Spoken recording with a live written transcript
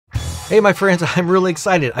Hey my friends, I'm really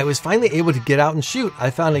excited. I was finally able to get out and shoot. I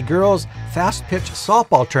found a girls' fast pitch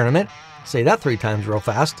softball tournament. Say that 3 times real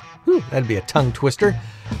fast. Whew, that'd be a tongue twister.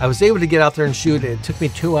 I was able to get out there and shoot. It took me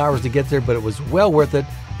 2 hours to get there, but it was well worth it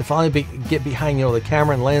to finally get behind, the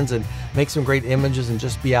camera and lens and make some great images and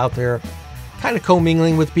just be out there kind of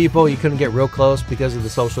commingling with people. You couldn't get real close because of the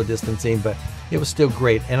social distancing, but it was still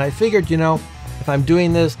great. And I figured, if I'm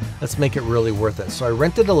doing this, let's make it really worth it. So I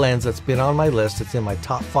rented a lens that's been on my list. It's in my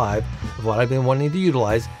top 5 of what I've been wanting to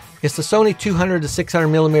utilize. It's the Sony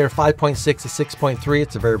 200-600mm 5.6 to 6.3.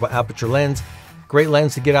 It's a variable aperture lens. Great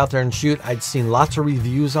lens to get out there and shoot. I'd seen lots of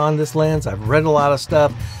reviews on this lens. I've read a lot of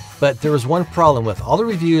stuff, but there was one problem with all the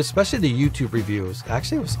reviews, especially the YouTube reviews.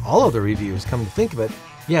 Actually, it was all of the reviews, come to think of it.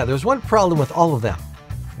 Yeah, there's one problem with all of them.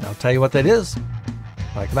 And I'll tell you what that is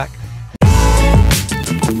when I come back.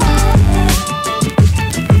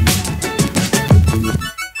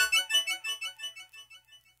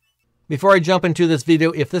 Before I jump into this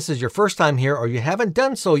video, if this is your first time here or you haven't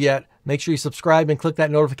done so yet, make sure you subscribe and click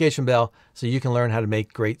that notification bell so you can learn how to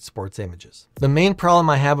make great sports images. The main problem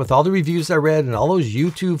I have with all the reviews I read and all those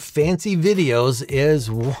YouTube fancy videos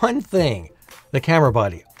is one thing: the camera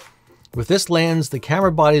body. With this lens, the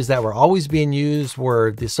camera bodies that were always being used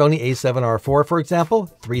were the Sony A7 IV, for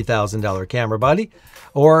example, $3,000 camera body,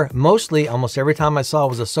 or mostly, almost every time I saw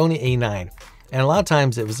was a Sony A9. And a lot of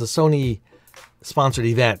times it was a Sony sponsored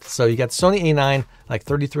event. So you got Sony A9, like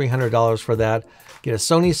 $3,300 for that. Get a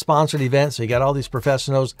Sony sponsored event. So you got all these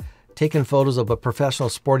professionals taking photos of a professional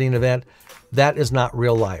sporting event. That is not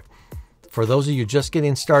real life. For those of you just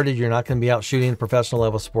getting started, you're not going to be out shooting professional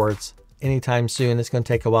level sports anytime soon. It's going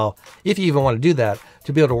to take a while, if you even want to do that,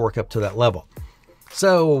 to be able to work up to that level.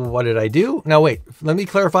 So what did I do? Now wait, let me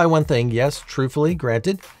clarify one thing. Yes, truthfully,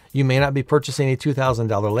 granted, you may not be purchasing a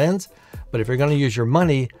 $2,000 lens, but if you're going to use your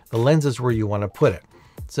money, the lens is where you want to put it.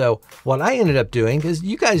 So what I ended up doing is,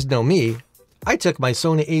 you guys know me, I took my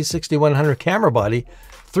Sony a6100 camera body,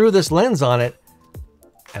 threw this lens on it,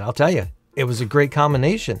 and I'll tell you, it was a great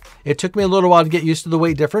combination. It took me a little while to get used to the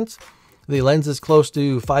weight difference. The lens is close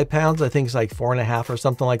to 5 pounds. I think it's like 4.5 or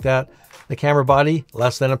something like that. The camera body,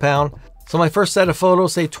 less than a pound. So my first set of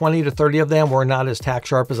photos, say 20 to 30 of them, were not as tack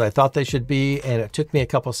sharp as I thought they should be. And it took me a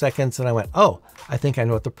couple seconds and I went, oh, I think I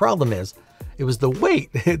know what the problem is. It was the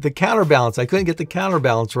weight, the counterbalance. I couldn't get the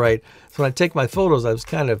counterbalance right. So when I take my photos, I was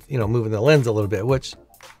kind of, moving the lens a little bit, which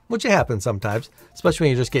happens sometimes, especially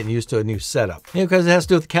when you're just getting used to a new setup. Because it has to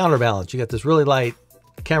do with the counterbalance. You got this really light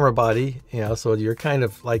camera body, so you're kind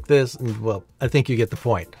of like this, and well, I think you get the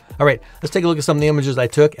point. All right, let's take a look at some of the images I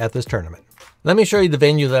took at this tournament. Let me show you the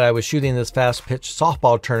venue that I was shooting this fast pitch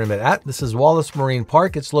softball tournament at. This is Wallace Marine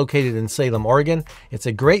Park. It's located in Salem, Oregon. It's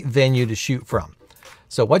a great venue to shoot from.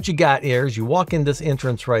 So what you got here is you walk in this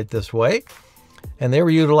entrance right this way, and they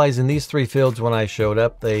were utilizing these 3 fields when I showed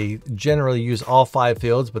up. They generally use all 5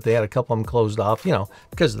 fields, but they had a couple of them closed off,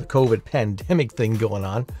 because of the COVID pandemic thing going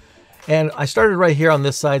on. And I started right here on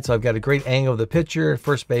this side, so I've got a great angle of the pitcher,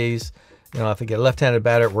 first base. If I get a left-handed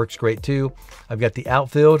batter, it works great too. I've got the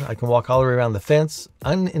outfield. I can walk all the way around the fence,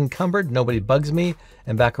 unencumbered, nobody bugs me.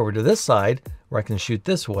 And back over to this side, where I can shoot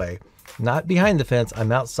this way. Not behind the fence,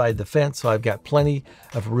 I'm outside the fence, so I've got plenty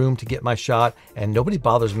of room to get my shot, and nobody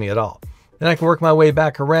bothers me at all. Then I can work my way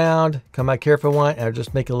back around, come back here if I want, and I'll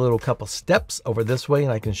just make a little couple steps over this way,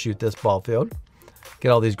 and I can shoot this ball field. Get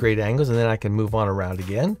all these great angles, and then I can move on around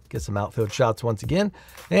again, get some outfield shots once again,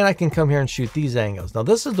 and I can come here and shoot these angles. Now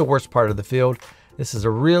this is the worst part of the field. This is a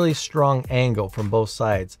really strong angle from both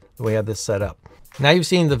sides, the way I have this set up. Now you've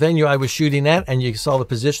seen the venue I was shooting at, and you saw the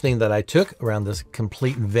positioning that I took around this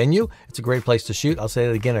complete venue. It's a great place to shoot. I'll say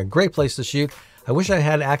it again, a great place to shoot. I wish I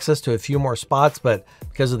had access to a few more spots, but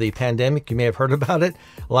because of the pandemic, you may have heard about it,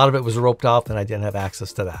 a lot of it was roped off and I didn't have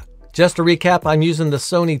access to that. Just to recap, I'm using the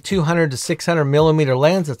Sony 200-600mm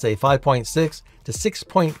lens. It's a 5.6 to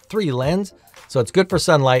 6.3 lens, so it's good for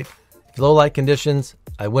sunlight. Low light conditions,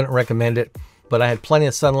 I wouldn't recommend it, but I had plenty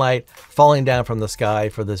of sunlight falling down from the sky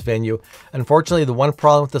for this venue. Unfortunately, the one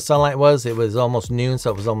problem with the sunlight was it was almost noon, so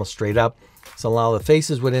it was almost straight up. So a lot of the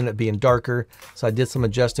faces would end up being darker, so I did some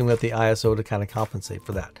adjusting with the ISO to kind of compensate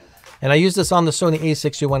for that. And I used this on the Sony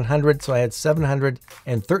a6100, so I had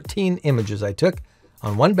 713 images I took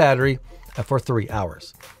on one battery for 3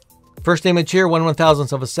 hours. First image here,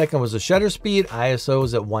 1/1000th of a second was the shutter speed. ISO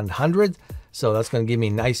is at 100, so that's going to give me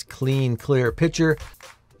a nice, clean, clear picture.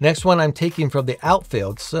 Next one I'm taking from the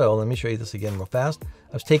outfield. So let me show you this again real fast.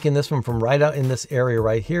 I was taking this one from right out in this area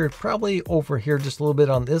right here, probably over here just a little bit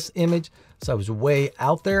on this image. So I was way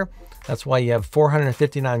out there. That's why you have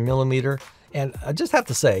 459mm. And I just have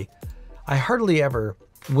to say, I hardly ever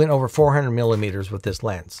went over 400mm with this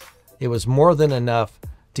lens. it was more than enough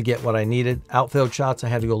to get what I needed. Outfield shots, I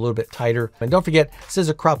had to go a little bit tighter. And don't forget, this is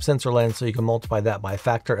a crop sensor lens, so you can multiply that by a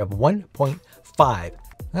factor of 1.5.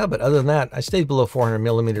 But other than that, I stayed below 400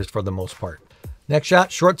 millimeters for the most part. Next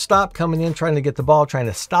shot, shortstop, coming in, trying to get the ball, trying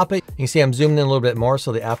to stop it. You can see I'm zooming in a little bit more,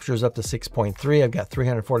 so the aperture is up to 6.3. I've got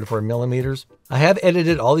 344 millimeters. I have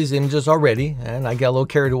edited all these images already, and I got a little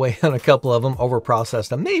carried away on a couple of them, overprocessed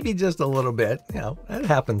them, maybe just a little bit. You know, that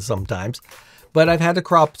happens sometimes. But I've had to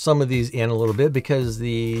crop some of these in a little bit because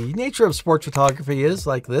the nature of sports photography is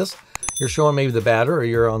like this. You're showing maybe the batter, or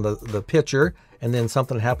you're on the pitcher, and then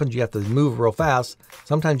something happens, you have to move real fast.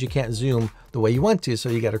 Sometimes you can't zoom the way you want to, so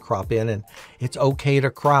you got to crop in, and it's okay to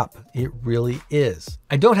crop. It really is.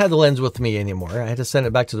 I don't have the lens with me anymore. I had to send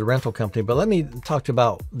it back to the rental company, but let me talk to you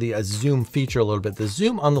about the zoom feature a little bit. The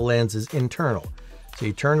zoom on the lens is internal. So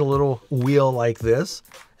you turn a little wheel like this,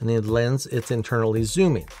 and the lens, it's internally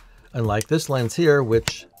zooming. Unlike this lens here,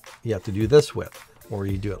 which you have to do this with, or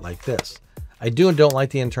you do it like this. I do and don't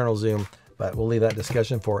like the internal zoom, but we'll leave that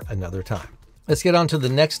discussion for another time. Let's get on to the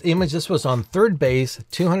next image. This was on third base,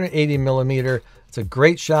 280 millimeter. It's a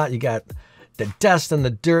great shot. You got the dust and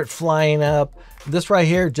the dirt flying up. This right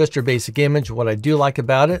here, just your basic image. What I do like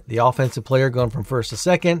about it, the offensive player going from first to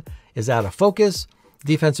second is out of focus.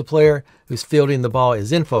 Defensive player who's fielding the ball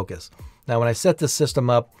is in focus. Now, when I set this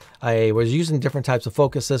system up, I was using different types of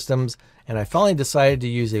focus systems, and I finally decided to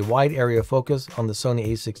use a wide area focus on the Sony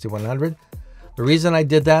a6100. The reason I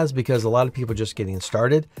did that is because a lot of people just getting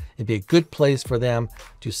started. It'd be a good place for them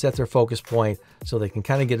to set their focus point so they can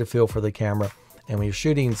kind of get a feel for the camera. And when you're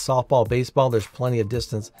shooting softball, baseball, there's plenty of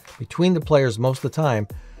distance between the players most of the time.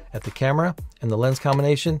 At the camera and the lens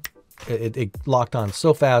combination, it locked on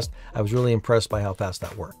so fast. I was really impressed by how fast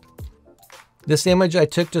that worked. This image I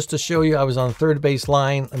took just to show you I was on third base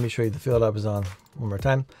line. Let me show you the field I was on one more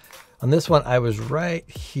time. On this one, I was right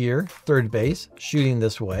here, third base, shooting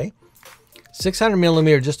this way. 600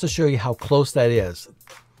 millimeter, just to show you how close that is.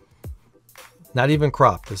 Not even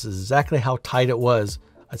crop. This is exactly how tight it was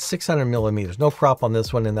at 600 millimeters. No crop on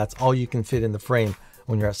this one, and that's all you can fit in the frame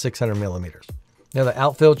when you're at 600 millimeters. Now the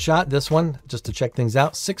outfield shot, this one, just to check things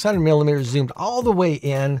out, 600 millimeters zoomed all the way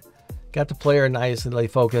in, got the player nicely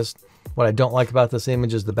focused. What I don't like about this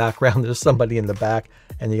image is the background. There's somebody in the back,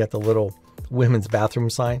 and you got the little women's bathroom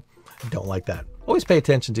sign. I don't like that. Always pay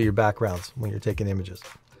attention to your backgrounds when you're taking images.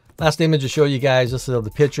 Last image to show you guys, this is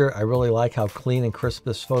the picture. I really like how clean and crisp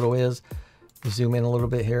this photo is. Zoom in a little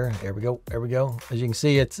bit here. There we go. There we go. As you can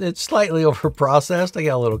see, it's slightly over processed. I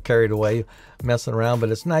got a little carried away messing around,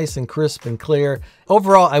 but it's nice and crisp and clear.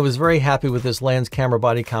 Overall, I was very happy with this lens camera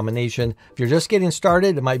body combination. If you're just getting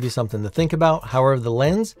started, it might be something to think about. However, the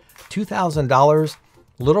lens, $2,000,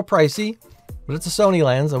 a little pricey, but it's a Sony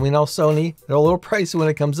lens, and we know Sony, they're a little pricey when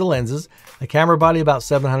it comes to lenses. The camera body about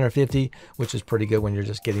 $750, which is pretty good when you're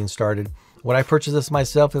just getting started. Would I purchase this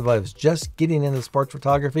myself if I was just getting into sports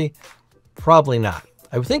photography? Probably not.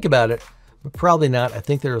 I would think about it, but probably not. I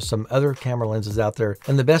think there are some other camera lenses out there.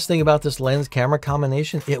 And the best thing about this lens camera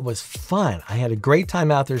combination, it was fun. I had a great time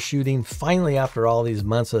out there shooting, finally after all these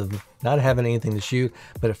months of not having anything to shoot,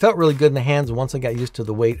 but it felt really good in the hands once I got used to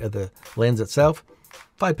the weight of the lens itself.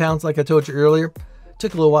 5 pounds, like I told you earlier.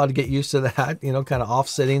 Took a little while to get used to that, you know, kind of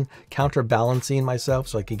offsetting, counterbalancing myself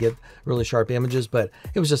so I could get really sharp images, but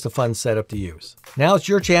it was just a fun setup to use. Now it's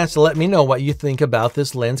your chance to let me know what you think about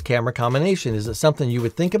this lens camera combination. Is it something you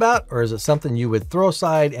would think about, or is it something you would throw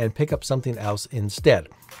aside and pick up something else instead?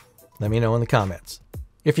 Let me know in the comments.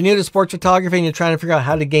 If you're new to sports photography and you're trying to figure out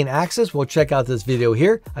how to gain access, well, check out this video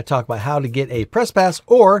here. I talk about how to get a press pass,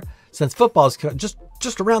 or since football is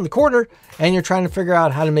just around the corner and you're trying to figure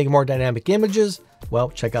out how to make more dynamic images, well,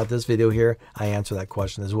 check out this video here. I answer that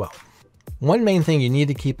question as well. One main thing you need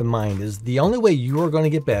to keep in mind is the only way you are going to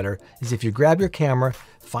get better is if you grab your camera,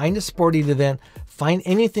 find a sporting event, find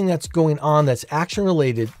anything that's going on that's action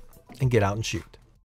related, and get out and shoot.